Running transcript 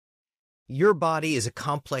Your body is a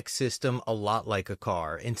complex system, a lot like a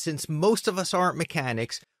car. And since most of us aren't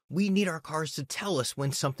mechanics, we need our cars to tell us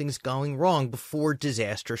when something's going wrong before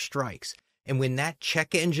disaster strikes. And when that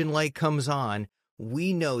check engine light comes on,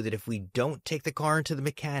 we know that if we don't take the car into the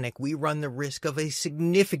mechanic, we run the risk of a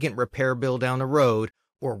significant repair bill down the road,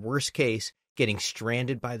 or worst case, getting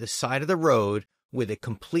stranded by the side of the road with a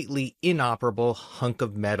completely inoperable hunk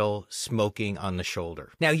of metal smoking on the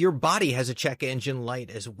shoulder. Now, your body has a check engine light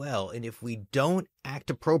as well, and if we don't act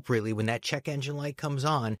appropriately when that check engine light comes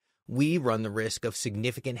on, we run the risk of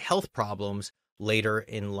significant health problems later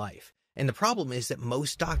in life. And the problem is that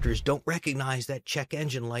most doctors don't recognize that check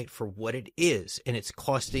engine light for what it is, and it's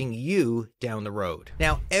costing you down the road.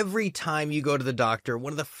 Now, every time you go to the doctor,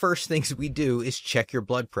 one of the first things we do is check your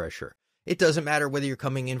blood pressure. It doesn't matter whether you're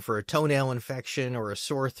coming in for a toenail infection or a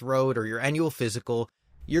sore throat or your annual physical,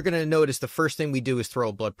 you're going to notice the first thing we do is throw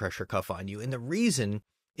a blood pressure cuff on you. And the reason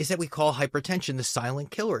is that we call hypertension the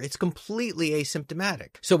silent killer. It's completely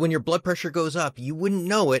asymptomatic. So when your blood pressure goes up, you wouldn't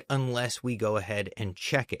know it unless we go ahead and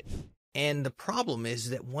check it. And the problem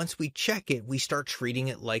is that once we check it, we start treating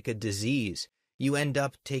it like a disease. You end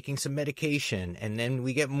up taking some medication, and then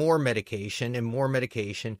we get more medication and more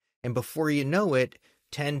medication. And before you know it,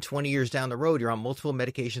 10, 20 years down the road, you're on multiple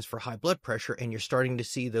medications for high blood pressure, and you're starting to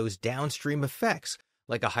see those downstream effects,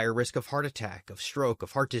 like a higher risk of heart attack, of stroke,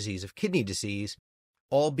 of heart disease, of kidney disease,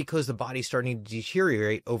 all because the body's starting to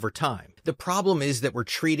deteriorate over time. The problem is that we're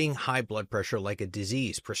treating high blood pressure like a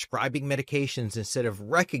disease, prescribing medications instead of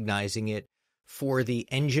recognizing it for the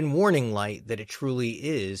engine warning light that it truly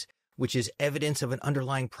is, which is evidence of an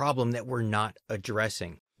underlying problem that we're not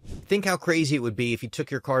addressing. Think how crazy it would be if you took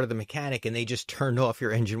your car to the mechanic and they just turned off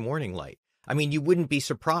your engine warning light. I mean, you wouldn't be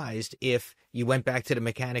surprised if you went back to the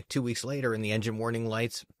mechanic 2 weeks later and the engine warning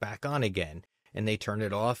light's back on again, and they turn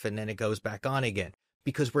it off and then it goes back on again,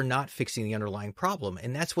 because we're not fixing the underlying problem.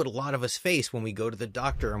 And that's what a lot of us face when we go to the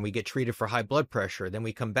doctor and we get treated for high blood pressure. Then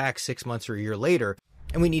we come back 6 months or a year later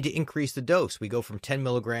and we need to increase the dose. We go from 10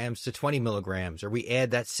 milligrams to 20 milligrams, or we add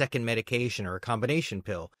that second medication or a combination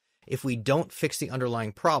pill. If we don't fix the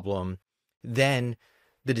underlying problem, then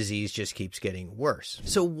the disease just keeps getting worse.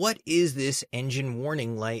 So what is this engine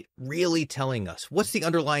warning light really telling us? What's the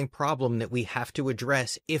underlying problem that we have to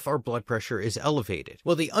address if our blood pressure is elevated?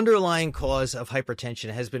 Well, the underlying cause of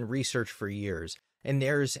hypertension has been researched for years, and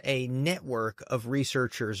there's a network of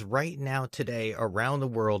researchers right now today around the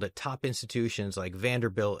world at top institutions like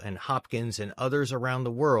Vanderbilt and Hopkins and others around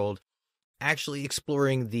the world actually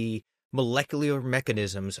exploring the molecular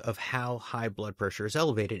mechanisms of how high blood pressure is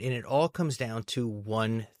elevated, and it all comes down to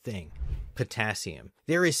one thing: potassium.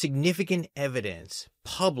 There is significant evidence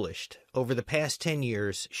published over the past 10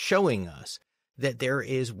 years showing us that there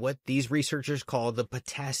is what these researchers call the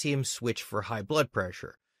potassium switch for high blood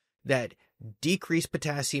pressure, that decreased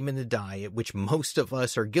potassium in the diet, which most of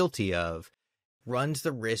us are guilty of, runs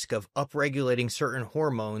the risk of upregulating certain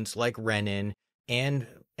hormones like renin and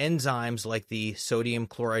enzymes like the sodium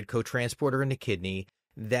chloride cotransporter in the kidney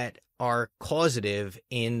that are causative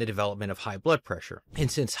in the development of high blood pressure. And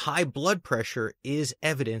since high blood pressure is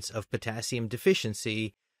evidence of potassium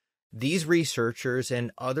deficiency, these researchers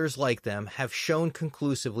and others like them have shown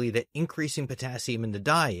conclusively that increasing potassium in the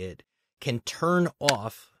diet can turn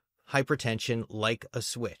off hypertension like a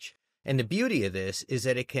switch. And the beauty of this is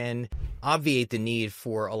that it can obviate the need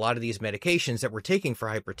for a lot of these medications that we're taking for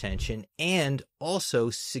hypertension, and also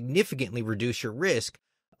significantly reduce your risk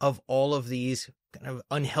of all of these kind of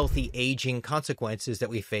unhealthy aging consequences that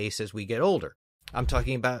we face as we get older. I'm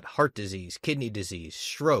talking about heart disease, kidney disease,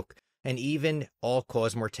 stroke, and even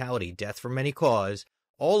all-cause mortality, death from any cause.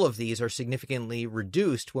 All of these are significantly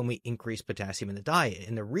reduced when we increase potassium in the diet.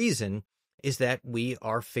 And the reason is that we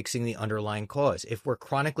are fixing the underlying cause. If we're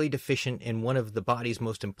chronically deficient in one of the body's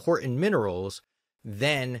most important minerals,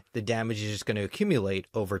 then the damage is just going to accumulate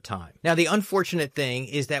over time. Now, the unfortunate thing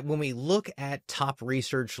is that when we look at top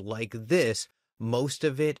research like this, most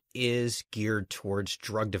of it is geared towards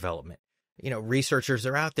drug development. Researchers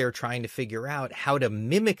are out there trying to figure out how to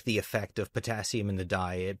mimic the effect of potassium in the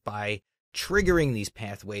diet by triggering these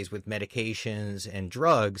pathways with medications and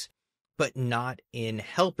drugs, but not in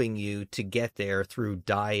helping you to get there through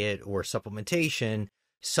diet or supplementation,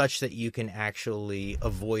 such that you can actually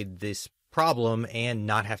avoid this problem and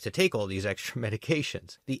not have to take all these extra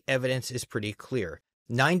medications. The evidence is pretty clear.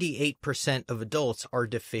 98% of adults are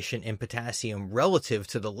deficient in potassium relative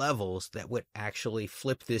to the levels that would actually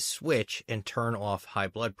flip this switch and turn off high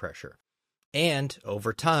blood pressure. And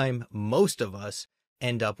over time, most of us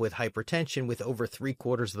end up with hypertension, with over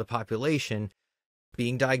 3/4 of the population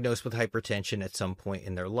being diagnosed with hypertension at some point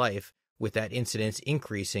in their life, with that incidence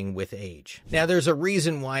increasing with age. Now, there's a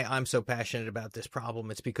reason why I'm so passionate about this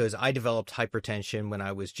problem. It's because I developed hypertension when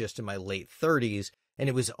I was just in my late 30s, and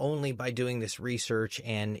it was only by doing this research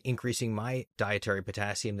and increasing my dietary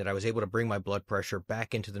potassium that I was able to bring my blood pressure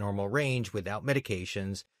back into the normal range without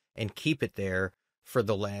medications and keep it there for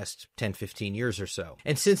the last 10, 15 years or so.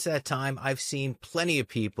 And since that time, I've seen plenty of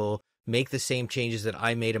people make the same changes that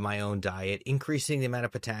I made in my own diet, increasing the amount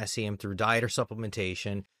of potassium through diet or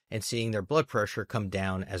supplementation, and seeing their blood pressure come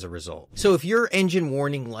down as a result. So if your engine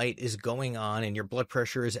warning light is going on and your blood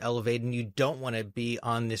pressure is elevated and you don't want to be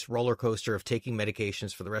on this roller coaster of taking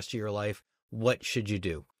medications for the rest of your life, what should you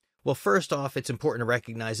do? Well, first off, it's important to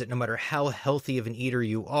recognize that no matter how healthy of an eater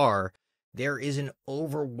you are, there is an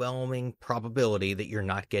overwhelming probability that you're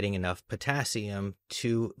not getting enough potassium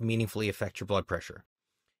to meaningfully affect your blood pressure.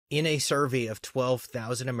 In a survey of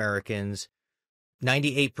 12,000 Americans,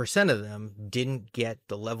 98% of them didn't get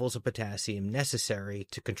the levels of potassium necessary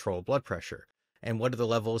to control blood pressure. And what are the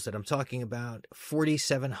levels that I'm talking about?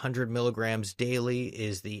 4,700 milligrams daily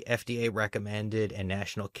is the FDA recommended and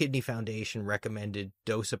National Kidney Foundation recommended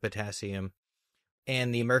dose of potassium.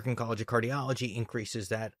 And the American College of Cardiology increases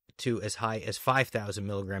that to as high as 5,000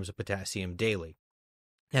 milligrams of potassium daily.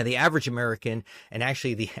 Now, the average American, and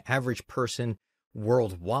actually the average person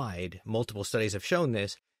worldwide, multiple studies have shown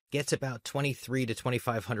this, gets about 23 to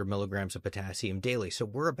 2,500 milligrams of potassium daily. So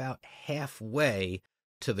we're about halfway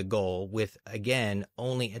to the goal with, again,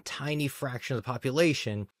 only a tiny fraction of the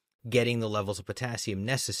population getting the levels of potassium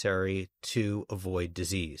necessary to avoid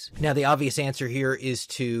disease. Now, the obvious answer here is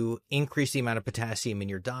to increase the amount of potassium in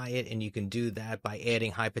your diet, and you can do that by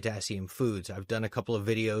adding high potassium foods. I've done a couple of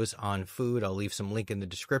videos on food. I'll leave some link in the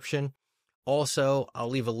description. Also, I'll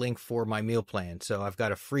leave a link for my meal plan. So I've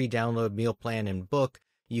got a free download meal plan and book.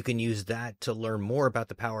 You can use that to learn more about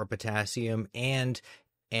the power of potassium and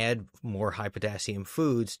add more high potassium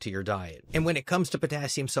foods to your diet. And when it comes to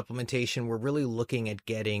potassium supplementation, we're really looking at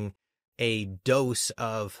getting a dose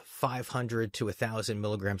of 500 to 1,000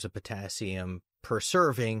 milligrams of potassium per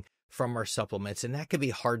serving from our supplements. And that can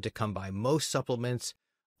be hard to come by. Most supplements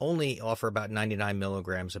only offer about 99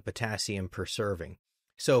 milligrams of potassium per serving.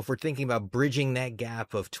 So if we're thinking about bridging that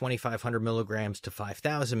gap of 2,500 milligrams to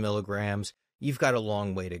 5,000 milligrams, you've got a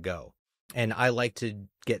long way to go. And I like to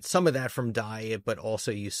get some of that from diet, but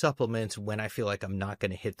also use supplements when I feel like I'm not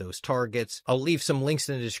going to hit those targets. I'll leave some links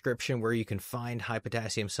in the description where you can find high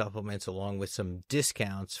potassium supplements along with some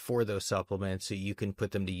discounts for those supplements so you can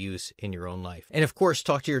put them to use in your own life. And of course,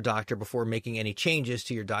 talk to your doctor before making any changes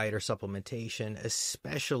to your diet or supplementation,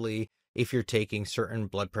 especially if you're taking certain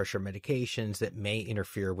blood pressure medications that may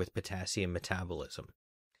interfere with potassium metabolism.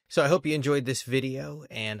 So I hope you enjoyed this video,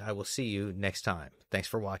 and I will see you next time. Thanks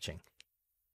for watching.